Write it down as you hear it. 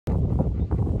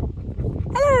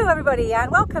Hello everybody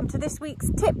and welcome to this week's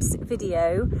tips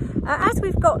video. As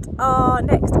we've got our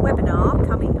next webinar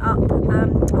coming up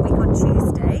a week on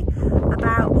Tuesday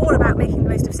all about making the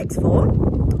most of sixth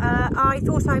form, I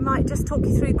thought I might just talk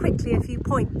you through quickly a few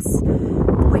points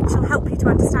which will help you to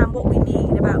understand what we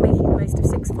mean about making the most of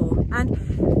sixth form.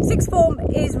 And sixth form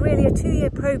is really a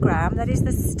 2-year programme that is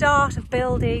the start of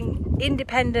building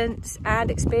independence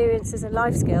and experiences and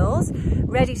life skills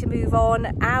ready to move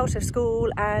on out of school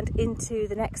and into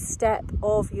the next step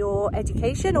of your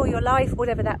education or your life,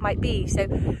 whatever that might be. So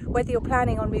whether you're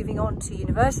planning on moving on to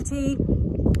university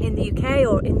in the UK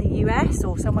or in the US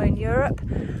or somewhere in Europe,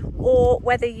 or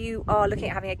whether you are looking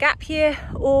at having a gap year,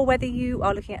 or whether you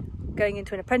are looking at going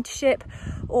into an apprenticeship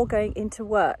or going into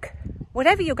work.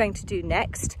 Whatever you're going to do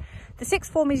next, the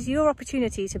sixth form is your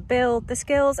opportunity to build the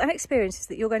skills and experiences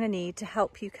that you're going to need to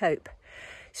help you cope.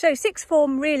 So sixth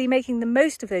form, really making the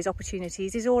most of those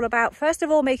opportunities, is all about, first of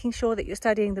all, making sure that you're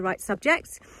studying the right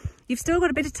subjects. You've still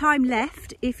got a bit of time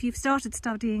left if you've started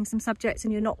studying some subjects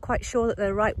and you're not quite sure that they're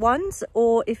the right ones,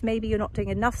 or if maybe you're not doing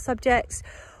enough subjects,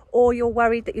 or you're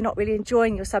worried that you're not really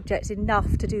enjoying your subjects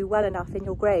enough to do well enough in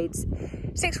your grades.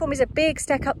 Sixth form is a big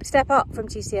step up from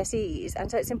GCSEs, and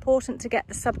so it's important to get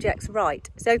the subjects right.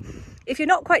 So if you're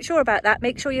not quite sure about that,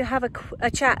 make sure you have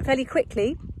a chat fairly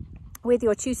quickly with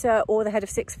your tutor or the head of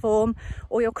sixth form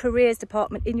or your careers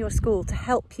department in your school to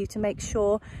help you to make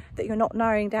sure that you're not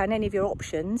narrowing down any of your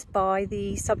options by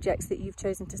the subjects that you've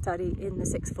chosen to study in the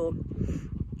sixth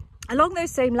form. Along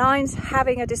those same lines,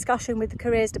 having a discussion with the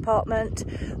careers department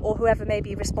or whoever may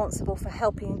be responsible for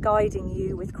helping and guiding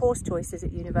you with course choices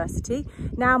at university,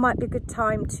 now might be a good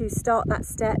time to start that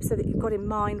step so that you've got in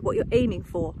mind what you're aiming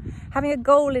for. Having a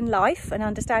goal in life and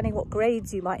understanding what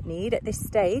grades you might need at this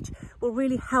stage will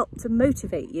really help to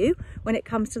motivate you when it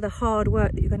comes to the hard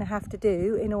work that you're going to have to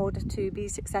do in order to be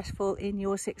successful in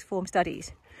your sixth form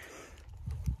studies.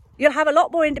 You'll have a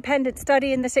lot more independent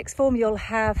study in the sixth form. You'll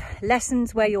have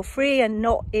lessons where you're free and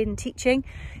not in teaching.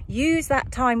 Use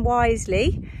that time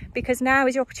wisely, because now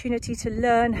is your opportunity to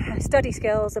learn study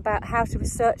skills about how to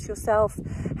research yourself,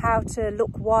 how to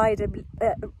look wider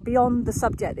beyond the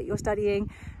subject that you're studying,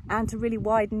 and to really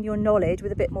widen your knowledge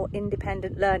with a bit more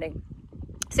independent learning.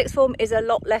 Sixth form is a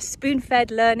lot less spoon-fed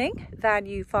learning than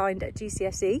you find at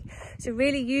GCSE. So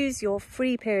really use your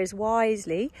free periods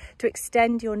wisely to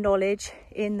extend your knowledge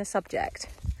in the subject.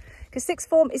 Because sixth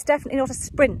form is definitely not a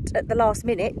sprint at the last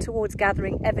minute towards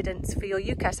gathering evidence for your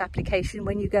UCAS application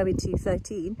when you go into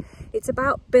U13. It's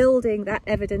about building that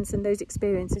evidence and those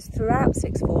experiences throughout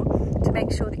sixth form to make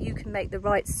sure that you can make the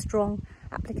right strong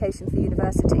application for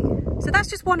university. So that's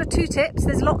just 1 or 2 tips.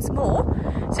 There's lots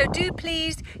more. So do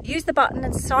please use the button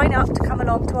and sign up to come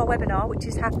along to our webinar, which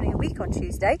is happening a week on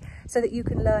Tuesday, so that you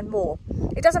can learn more.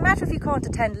 It doesn't matter if you can't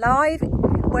attend live,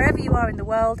 wherever you are in the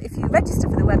world. If you register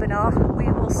for the webinar,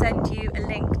 we will send you a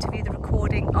link to view the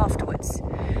recording afterwards.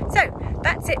 So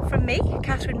that's it from me,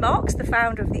 Catherine Marx, the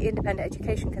founder of the Independent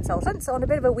Education Consultants, on a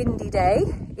bit of a windy day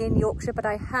in Yorkshire, but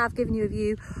I have given you a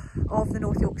view of the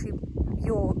North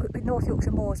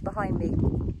Yorkshire moors behind me.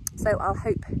 So I'll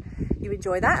hope you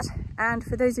enjoy that. And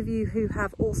for those of you who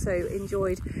have also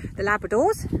enjoyed the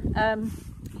Labradors,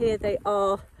 here they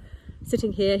are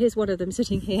sitting here. Here's one of them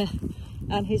sitting here,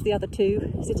 and here's the other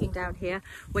 2 sitting down here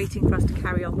waiting for us to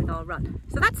carry on with our run.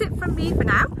 So that's it from me for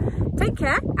now. Take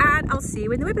care, and I'll see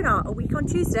you in the webinar a week on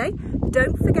Tuesday.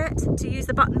 Don't forget to use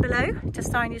the button below to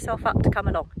sign yourself up to come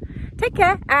along. Take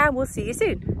care, and we'll see you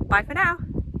soon. Bye for now.